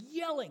just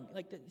yelling,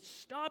 like,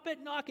 "Stop it,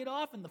 knock it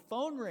off." And the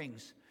phone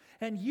rings.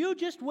 "And you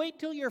just wait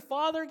till your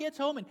father gets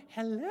home and,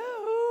 hello.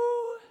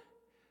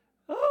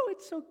 Oh,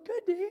 it's so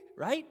good to hear,"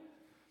 right?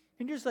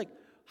 And you're just like,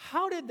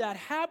 how did that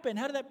happen?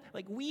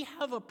 We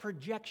have a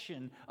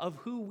projection of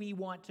who we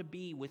want to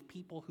be with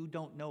people who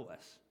don't know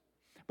us.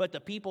 But the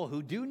people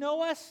who do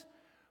know us,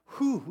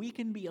 we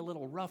can be a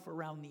little rough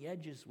around the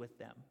edges with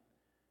them.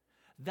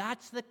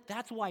 That's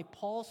why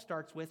Paul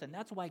starts with, and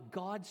that's why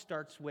God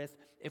starts with,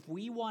 if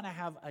we want to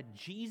have a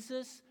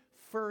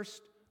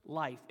Jesus-first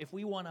life, if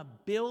we want to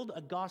build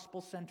a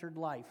gospel-centered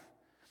life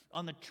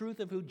on the truth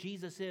of who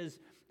Jesus is,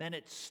 then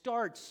it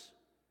starts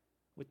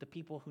with the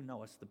people who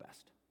know us the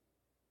best.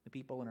 The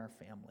people in our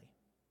family.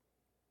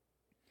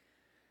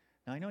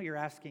 Now, I know you're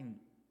asking,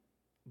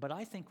 but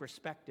I think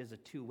respect is a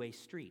two-way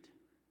street.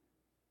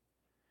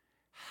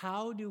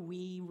 How do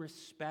we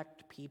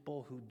respect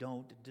people who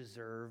don't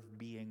deserve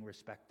being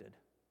respected?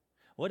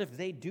 What if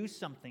they do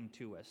something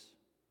to us?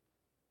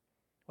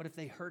 What if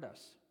they hurt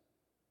us?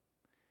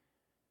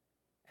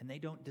 And they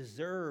don't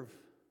deserve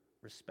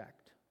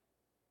respect.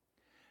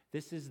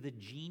 This is the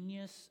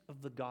genius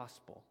of the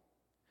gospel.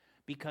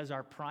 Because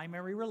our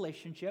primary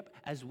relationship,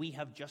 as we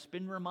have just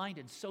been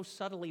reminded so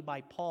subtly by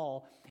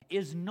Paul,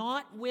 is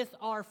not with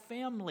our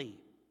family.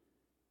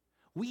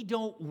 We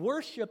don't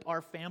worship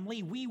our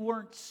family. We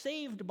weren't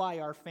saved by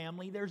our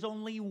family. There's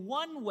only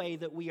one way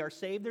that we are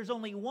saved. There's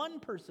only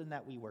one person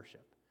that we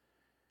worship,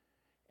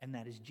 and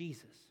that is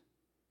Jesus.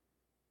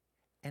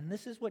 And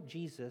this is what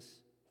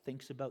Jesus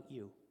thinks about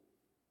you.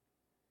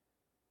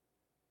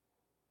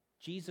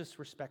 Jesus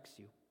respects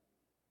you.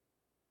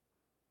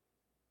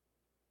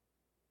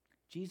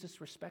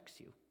 Jesus respects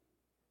you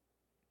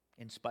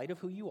in spite of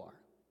who you are,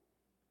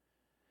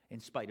 in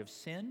spite of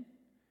sin,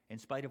 in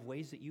spite of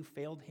ways that you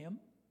failed him.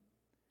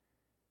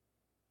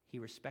 He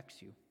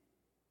respects you.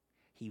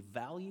 He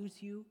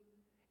values you,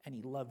 and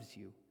he loves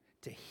you.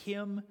 To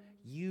him,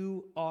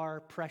 you are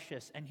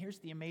precious. And here's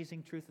the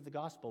amazing truth of the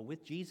gospel.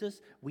 With Jesus,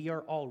 we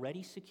are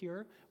already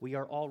secure. We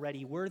are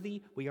already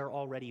worthy. We are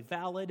already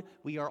valid.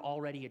 We are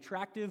already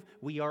attractive.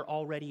 We are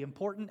already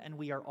important, and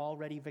we are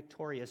already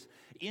victorious.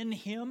 In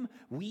him,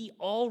 we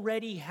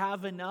already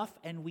have enough,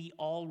 and we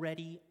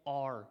already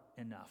are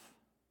enough.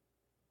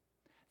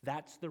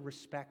 That's the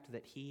respect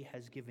that he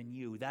has given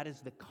you. That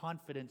is the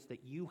confidence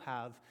that you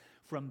have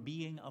from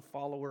being a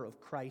follower of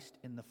Christ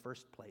in the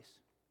first place.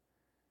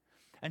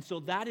 And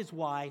so that is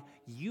why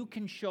you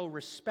can show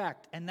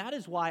respect, and that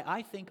is why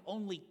I think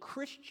only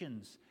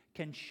Christians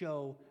can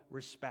show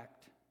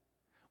respect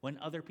when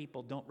other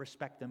people don't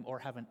respect them or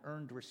haven't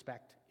earned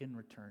respect in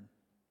return.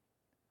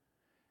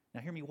 Now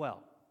hear me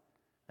well.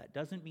 That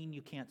doesn't mean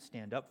you can't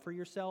stand up for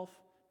yourself,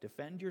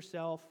 defend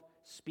yourself,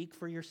 speak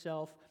for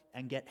yourself,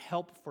 and get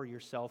help for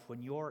yourself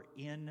when you're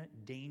in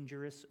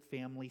dangerous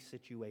family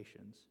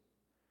situations.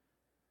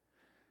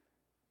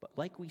 But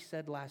like we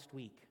said last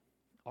week,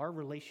 Our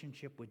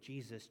relationship with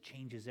Jesus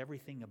changes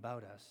everything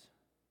about us.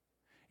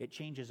 It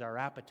changes our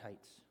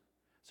appetites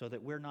so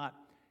that we're not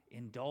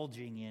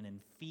indulging in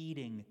and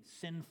feeding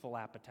sinful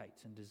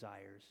appetites and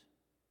desires.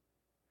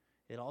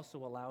 It also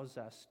allows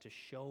us to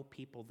show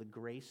people the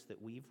grace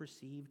that we've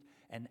received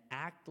and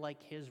act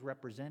like His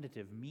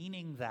representative,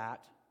 meaning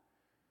that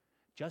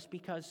just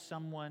because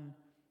someone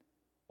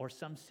or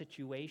some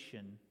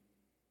situation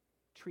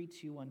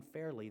treats you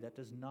unfairly, that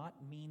does not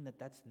mean that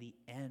that's the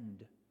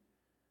end.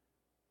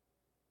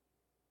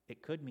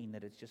 It could mean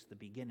that it's just the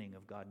beginning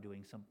of God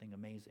doing something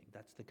amazing.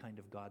 That's the kind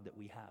of God that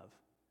we have.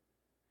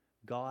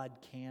 God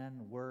can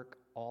work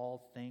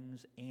all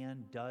things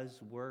and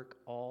does work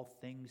all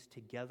things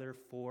together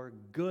for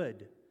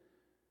good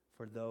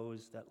for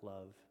those that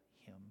love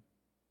Him.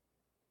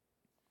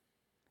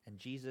 And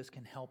Jesus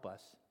can help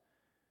us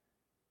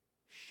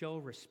show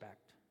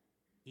respect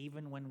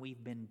even when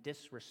we've been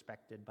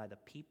disrespected by the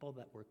people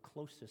that we're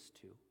closest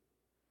to,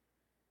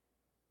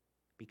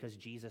 because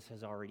Jesus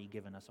has already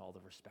given us all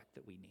the respect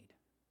that we need.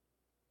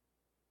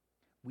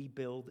 We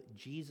build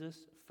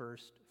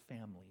Jesus-first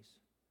families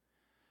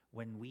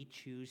when we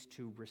choose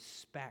to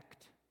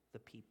respect the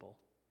people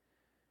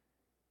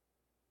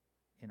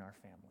in our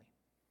family.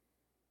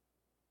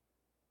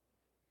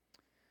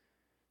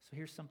 So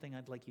here's something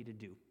I'd like you to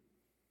do.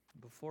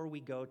 Before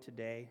we go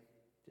today,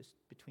 just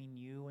between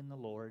you and the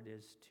Lord,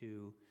 is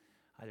to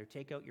either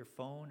take out your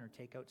phone or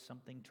take out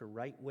something to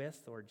write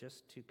with, or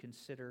just to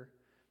consider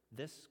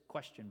this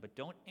question. But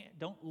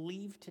don't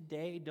leave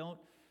today. Don't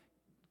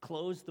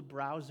close the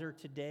browser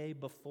today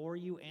before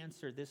you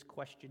answer this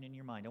question in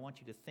your mind. I want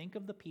you to think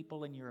of the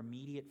people in your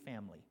immediate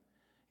family.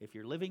 If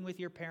you're living with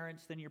your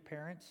parents, then your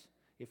parents.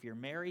 If you're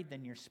married,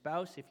 then your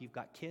spouse. If you've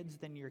got kids,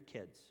 then your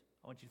kids.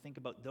 I want you to think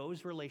about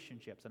those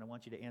relationships, and I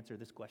want you to answer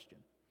this question.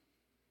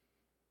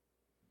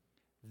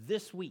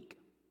 This week,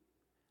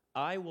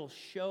 I will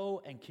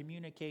show and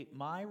communicate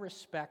my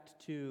respect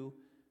to,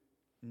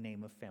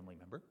 name of family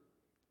member,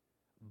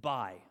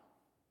 by.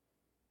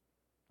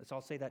 Let's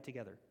all say that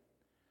together.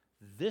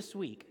 This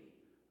week,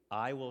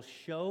 I will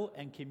show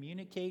and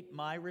communicate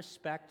my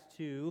respect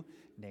to,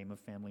 name of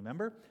family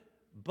member,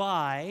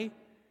 by,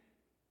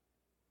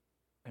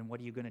 and what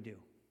are you going to do?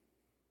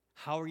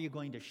 How are you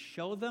going to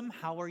show them?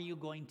 How are you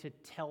going to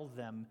tell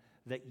them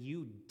that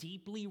you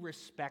deeply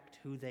respect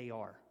who they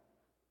are?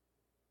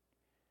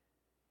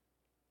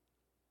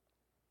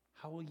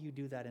 How will you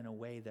do that in a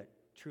way that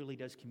truly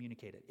does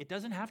communicate it? It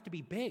doesn't have to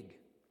be big,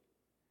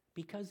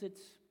 because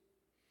it's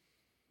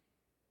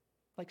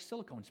like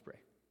silicone spray.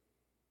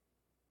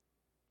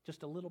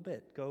 Just a little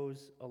bit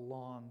goes a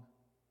long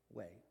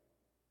way.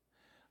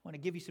 I want to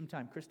give you some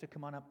time. Krista,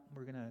 come on up.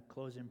 We're going to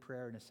close in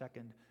prayer in a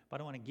second. But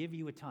I want to give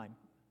you a time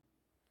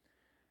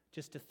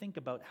just to think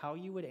about how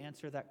you would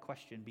answer that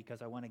question,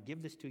 because I want to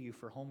give this to you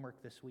for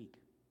homework this week.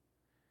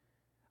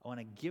 I want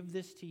to give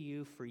this to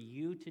you for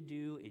you to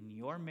do in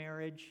your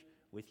marriage,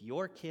 with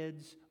your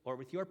kids, or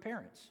with your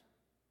parents.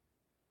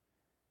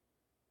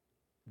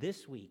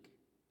 This week,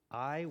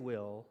 I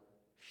will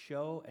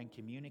show and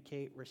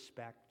communicate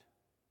respect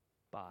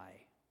by,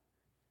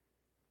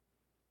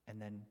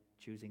 and then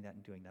choosing that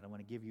and doing that. I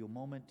want to give you a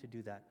moment to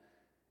do that,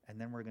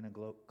 and then we're going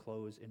to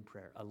close in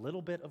prayer. A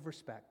little bit of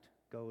respect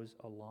goes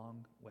a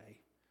long way.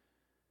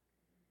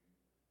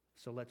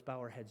 So let's bow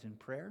our heads in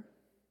prayer,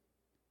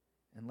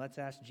 and let's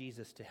ask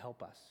Jesus to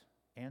help us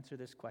answer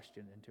this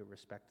question and to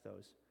respect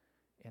those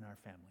in our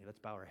family. Let's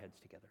bow our heads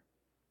together.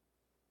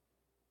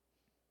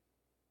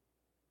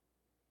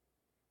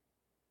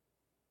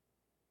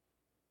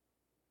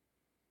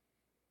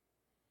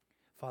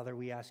 Father,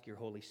 we ask your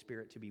Holy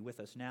Spirit to be with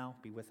us now,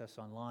 be with us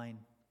online.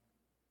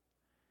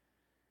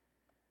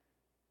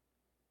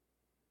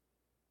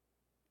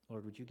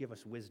 Lord, would you give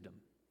us wisdom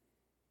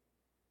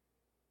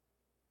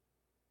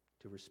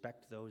to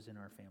respect those in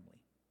our family,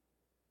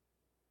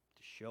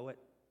 to show it,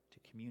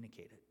 to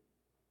communicate it.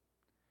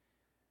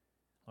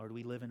 Lord,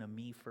 we live in a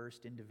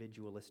me-first,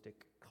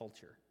 individualistic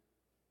culture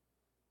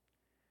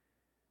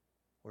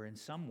where in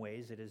some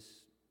ways it is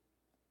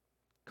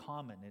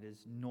common, it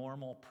is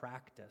normal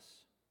practice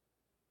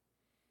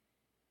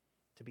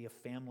to be a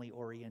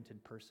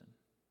family-oriented person.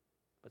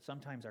 But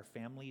sometimes our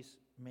families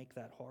make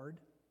that hard,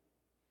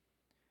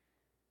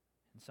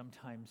 and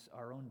sometimes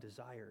our own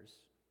desires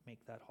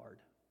make that hard.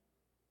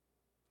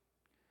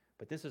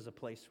 But this is a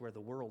place where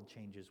the world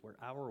changes, where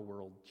our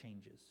world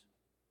changes.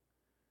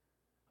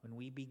 When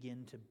we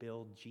begin to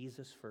build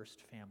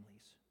Jesus-first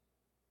families,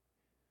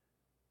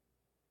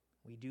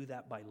 we do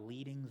that by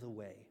leading the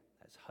way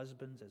as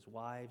husbands, as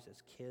wives,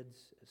 as kids,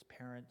 as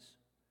parents,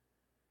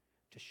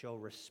 to show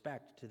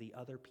respect to the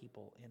other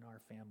people in our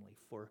family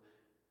for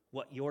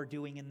what you're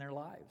doing in their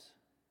lives,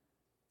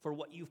 for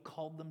what you've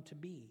called them to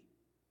be,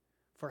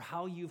 for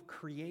how you've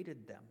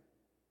created them,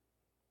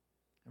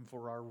 and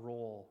for our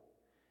role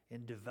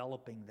in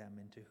developing them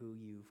into who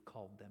you've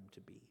called them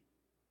to be.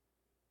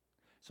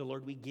 So,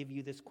 Lord, we give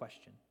you this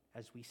question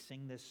as we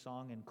sing this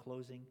song in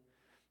closing.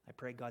 I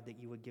pray, God, that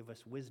you would give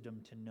us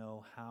wisdom to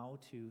know how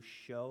to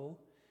show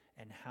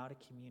and how to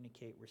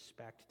communicate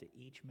respect to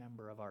each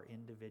member of our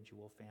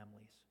individual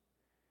families.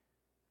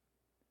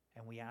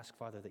 And we ask,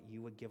 Father, that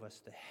you would give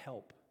us the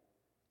help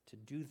to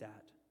do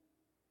that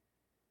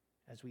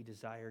as we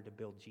desire to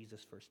build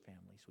Jesus first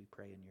families. We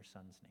pray in your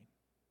Son's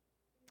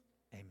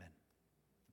name. Amen.